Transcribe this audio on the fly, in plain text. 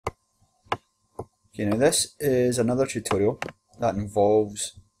Okay, now this is another tutorial that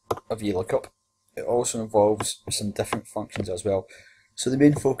involves a VLOOKUP. It also involves some different functions as well. So the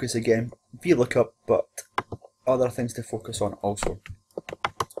main focus again, VLOOKUP, but other things to focus on also.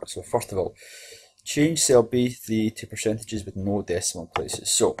 So first of all, change cell B3 to percentages with no decimal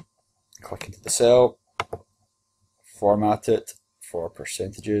places. So click into the cell, format it for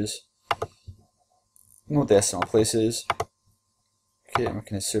percentages, no decimal places. Okay, and we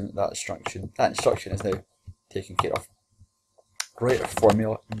can assume that instruction is now taken care of. Write a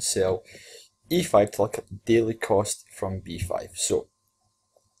formula in cell E5 to look at the daily cost from B5. So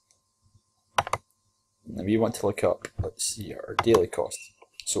now we want to look up, let's see, our daily cost.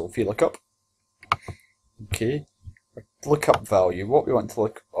 So if we look up, okay, our lookup value, what we want to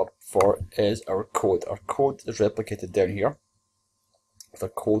look up for is our code. Our code is replicated down here with our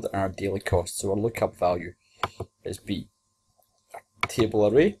code and our daily cost. So our lookup value is B. A table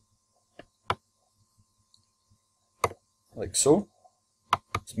array, like so.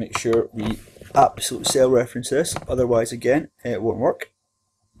 Let's make sure we absolute cell reference this, otherwise again it won't work.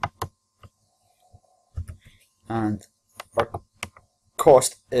 And our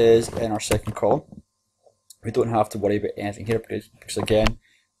cost is in our second column. We don't have to worry about anything here because again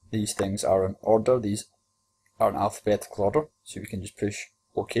these things are in order, these are in alphabetical order, so we can just push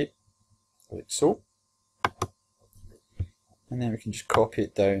OK, like so. And then we can just copy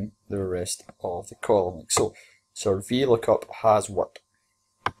it down the rest of the column, like so. So our VLOOKUP has worked.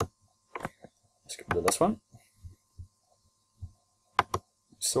 Let's get rid of this one.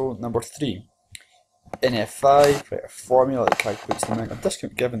 So number 3, in F5, write a formula that calculates the amount of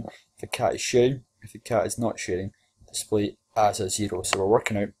discount given if the cat is sharing. If the cat is not sharing, display as a 0. So we're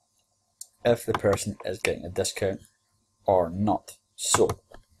working out if the person is getting a discount or not. So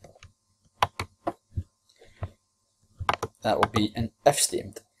that will be an if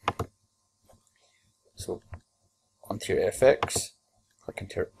statement. So onto your FX, click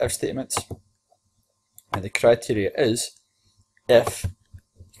into your if statements, and the criteria is if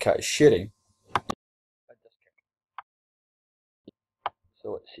the cat is sharing a discount.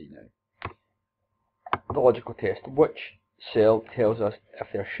 So let's see now. The logical test, which cell tells us if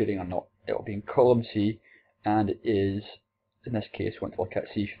they're sharing or not? It will be in column C, and it is, in this case, we want to look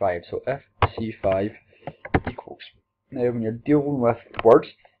at C5. So if C5 equals. Now when you're dealing with words,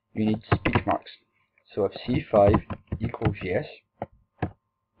 you need speech marks. So if C5 equals yes,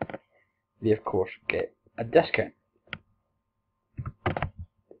 they of course get a discount.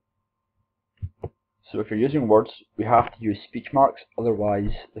 So if you're using words, we have to use speech marks,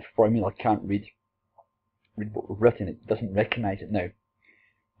 otherwise the formula can't read what we've written, it doesn't recognize it now.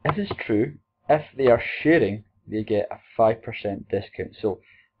 If it's true, if they are sharing, they get a 5% discount. So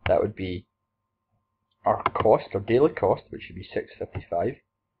that would be our cost, our daily cost, which should be 6.55,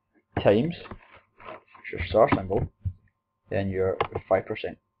 times your star symbol, then your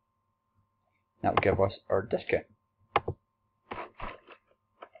 5%. That will give us our discount.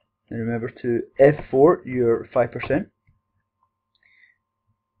 And remember to F4 your 5%.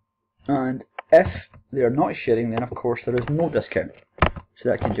 And if they are not sharing, then of course there is no discount. So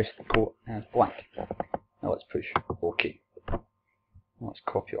that can just go as blank. Now let's push OK. Let's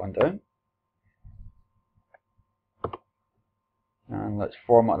copy it on down. And let's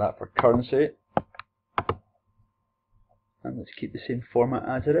format that for currency. And let's keep the same format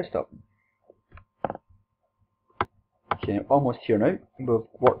as the rest of them. Okay, almost here now. We've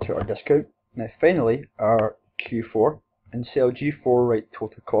worked out our discount. Now finally, our Q4. In cell G4, write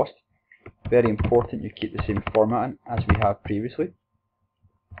total cost. Very important you keep the same formatting as we have previously.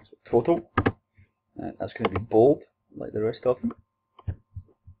 So total. That's going to be bold, like the rest of them.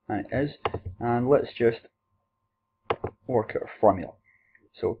 And it is. And let's just work out our formula.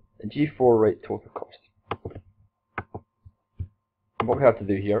 So in G4, write total cost. And what we have to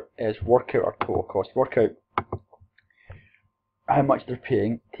do here is work out our total cost. Work out how much they're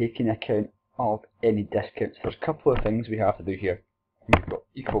paying, taking account of any discounts. There's a couple of things we have to do here. We've got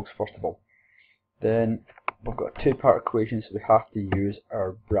equals first of all. Then we've got a two-part equation, so we have to use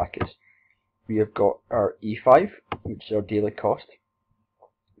our brackets. We have got our E5, which is our daily cost,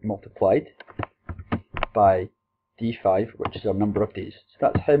 multiplied by D5, which is our number of days. So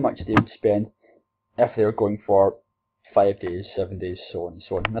that's how much they would spend if they were going for 5 days, 7 days, so on and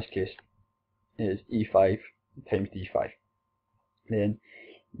so on. In this case, it is E5 times D5. Then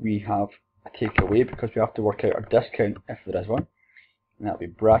we have a takeaway because we have to work out our discount if there is one, and that will be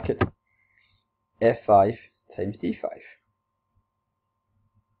bracket F5 times D5.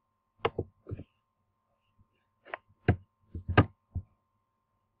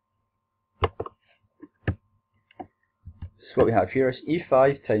 So what we have here is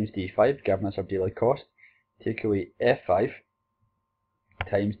E5 times D5, giving us our daily cost. Take away F5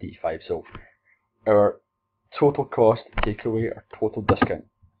 times D5. So our total cost, take away our total discount.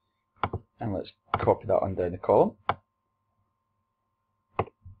 And let's copy that on down the column.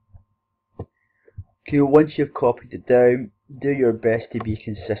 Okay, once you've copied it down, do your best to be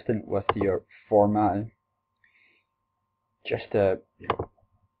consistent with your formatting. Just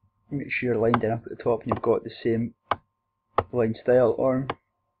make sure you're lined up at the top and you've got the same line style on.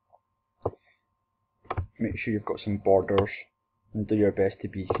 Make sure you've got some borders and do your best to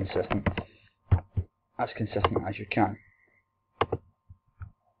be consistent as you can.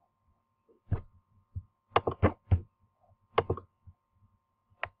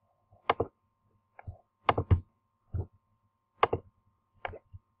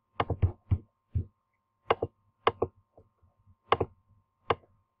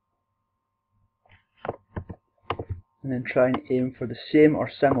 And then try and aim for the same or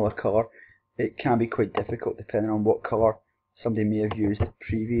similar colour. It can be quite difficult depending on what colour somebody may have used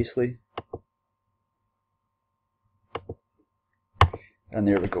previously. And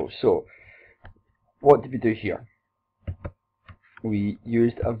there we go. So what did we do here? We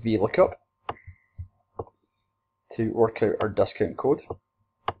used a Vlookup to work out our discount code.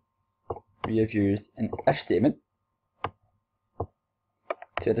 We have used an if statement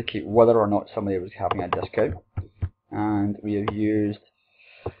to indicate whether or not somebody was having a discount. And we have used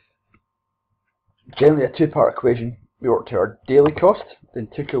generally a two-part equation. We worked out our daily cost, then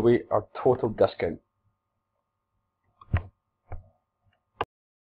took away our total discount.